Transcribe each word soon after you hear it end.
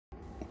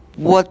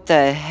What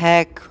the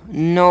heck?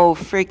 No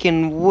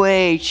freaking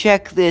way.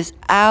 Check this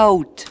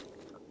out.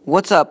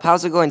 What's up?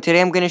 How's it going? Today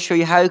I'm going to show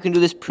you how you can do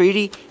this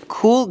pretty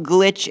cool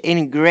glitch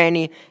in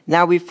Granny.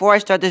 Now before I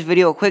start this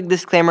video, a quick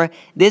disclaimer.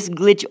 This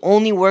glitch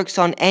only works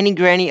on any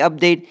Granny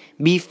update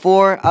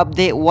before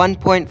update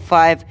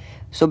 1.5.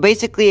 So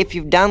basically if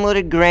you've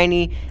downloaded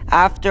Granny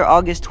after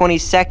August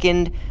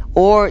 22nd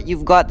or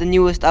you've got the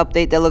newest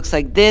update that looks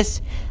like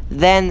this,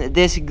 then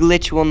this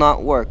glitch will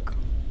not work.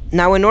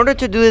 Now in order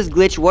to do this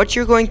glitch, what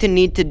you're going to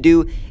need to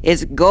do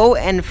is go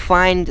and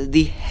find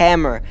the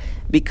hammer.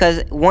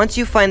 Because once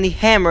you find the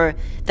hammer,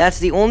 that's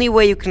the only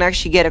way you can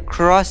actually get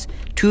across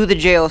to the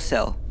jail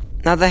cell.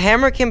 Now the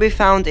hammer can be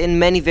found in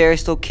many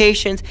various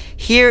locations.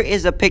 Here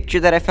is a picture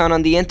that I found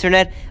on the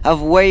internet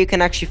of where you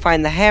can actually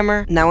find the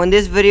hammer. Now in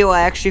this video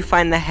I actually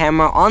find the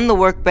hammer on the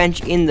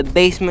workbench in the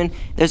basement.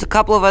 There's a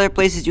couple of other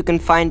places you can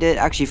find it,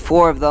 actually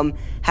 4 of them.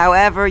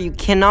 However, you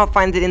cannot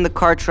find it in the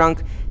car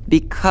trunk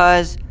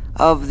because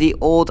of the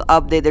old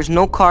update. There's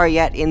no car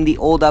yet in the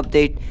old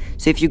update.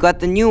 So if you got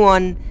the new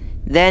one,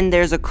 then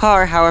there's a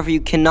car. However, you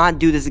cannot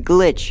do this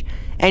glitch.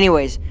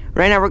 Anyways,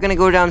 right now we're gonna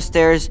go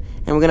downstairs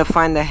and we're gonna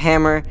find the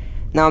hammer.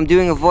 Now I'm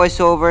doing a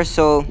voiceover,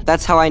 so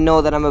that's how I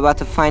know that I'm about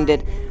to find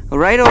it.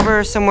 Right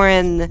over somewhere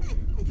in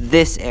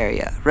this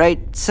area, right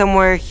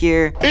somewhere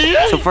here.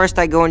 So first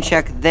I go and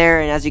check there,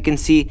 and as you can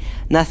see,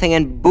 nothing,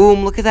 and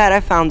boom, look at that,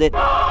 I found it.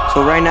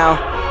 So right now,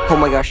 oh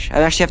my gosh,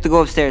 I actually have to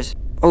go upstairs.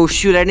 Oh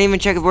shoot, I didn't even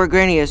check where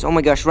Granny is. Oh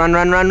my gosh, run,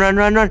 run, run, run,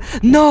 run, run.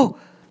 No!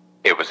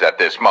 It was at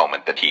this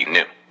moment that he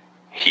knew.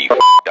 He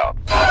f***ed up.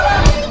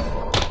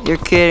 You're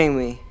kidding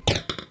me.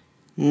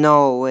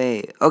 No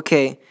way.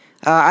 Okay.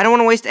 I don't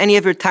want to waste any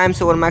of your time,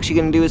 so what I'm actually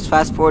going to do is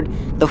fast forward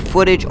the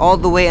footage all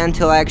the way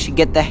until I actually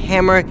get the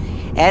hammer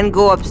and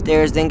go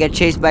upstairs, then get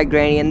chased by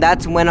Granny, and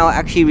that's when I'll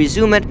actually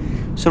resume it.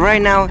 So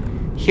right now,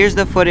 here's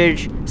the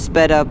footage,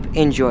 sped up,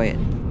 enjoy it.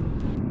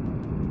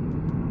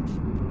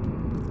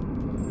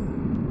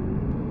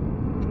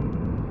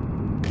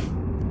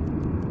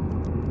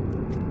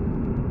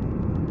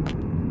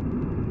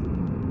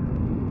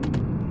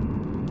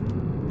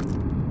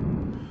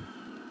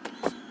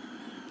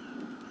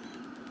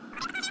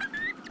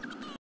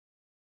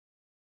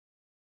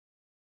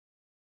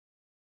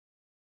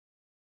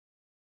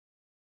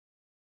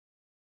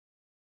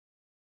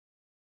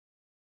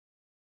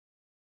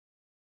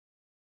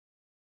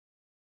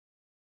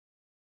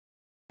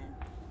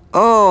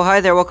 Oh,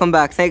 hi there, welcome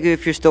back. Thank you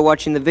if you're still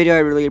watching the video, I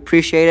really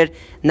appreciate it.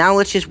 Now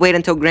let's just wait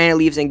until Granny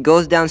leaves and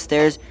goes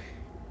downstairs.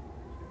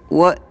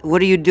 What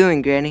are you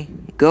doing, Granny?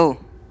 Go.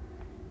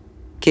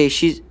 Okay,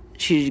 she's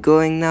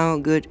going now,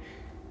 good.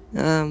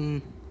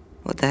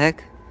 What the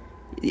heck?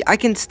 I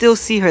can still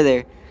see her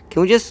there.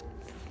 Can we just...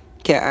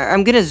 Okay,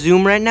 I'm gonna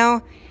zoom right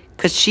now,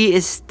 because she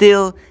is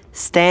still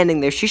standing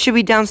there. She should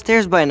be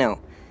downstairs by now.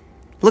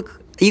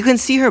 Look, you can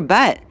see her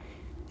bat.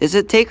 Does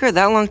it take her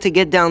that long to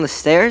get down the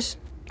stairs?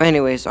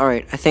 Anyways,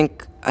 alright, I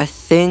think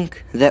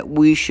that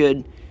we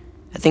should,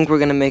 I think we're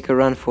gonna make a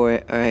run for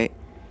it, alright,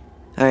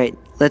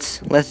 let's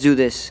do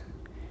this.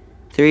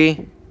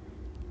 3,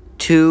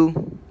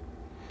 2,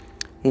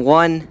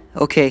 1,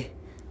 okay,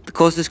 the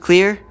coast is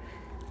clear,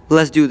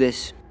 let's do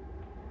this.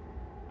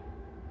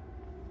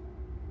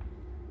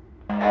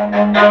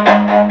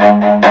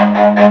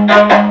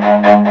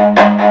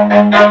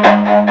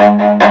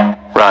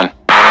 Run.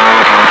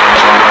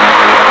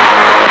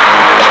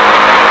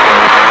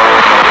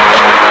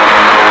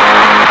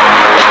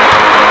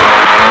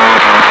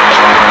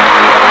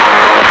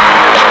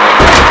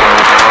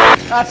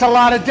 That's a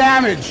lot of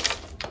damage.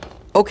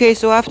 Okay,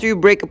 so after you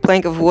break a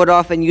plank of wood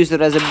off and use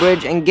it as a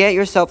bridge and get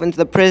yourself into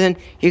the prison,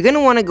 you're going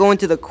to want to go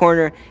into the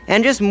corner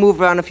and just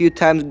move around a few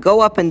times, go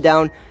up and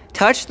down,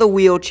 touch the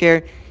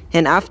wheelchair,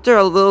 and after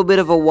a little bit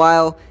of a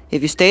while,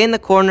 if you stay in the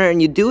corner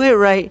and you do it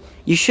right,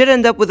 you should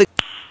end up with a...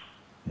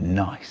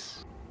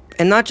 Nice.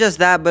 And not just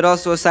that, but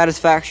also a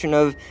satisfaction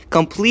of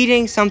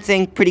completing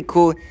something pretty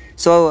cool.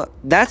 So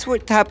that's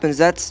what happens,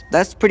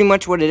 that's pretty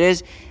much what it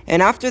is.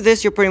 And after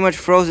this, you're pretty much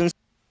frozen.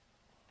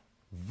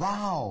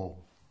 Wow.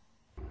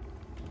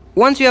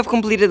 Once you have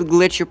completed the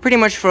glitch, you're pretty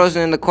much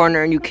frozen in the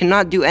corner and you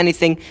cannot do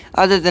anything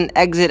other than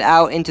exit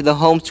out into the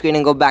home screen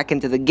and go back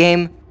into the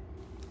game.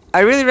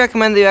 I really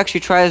recommend that you actually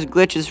try this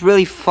glitch. It's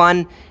really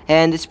fun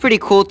and it's pretty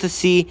cool to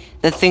see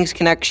that things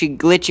can actually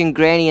glitch in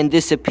Granny and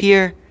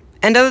disappear.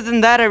 And other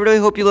than that, I really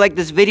hope you liked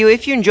this video.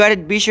 If you enjoyed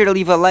it, be sure to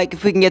leave a like.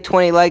 If we can get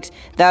 20 likes,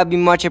 that would be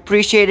much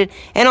appreciated.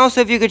 And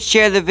also, if you could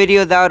share the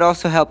video, that would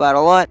also help out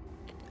a lot.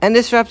 And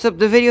this wraps up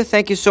the video.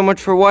 Thank you so much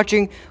for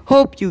watching.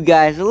 Hope you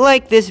guys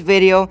like this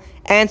video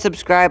and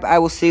subscribe. I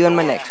will see you in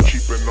my next one.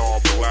 Keeping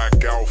all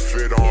black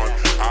outfit on.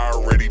 I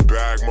already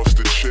bagged most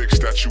of the chicks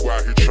that you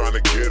out here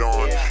trying to get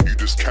on. You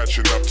just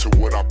catching up to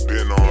what I've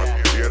been on.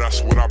 Yeah,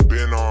 that's what I've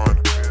been on.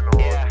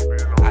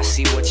 I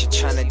see what you're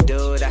trying to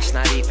do. That's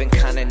not even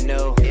kinda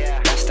new.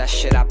 That's that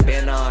shit I've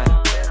been on.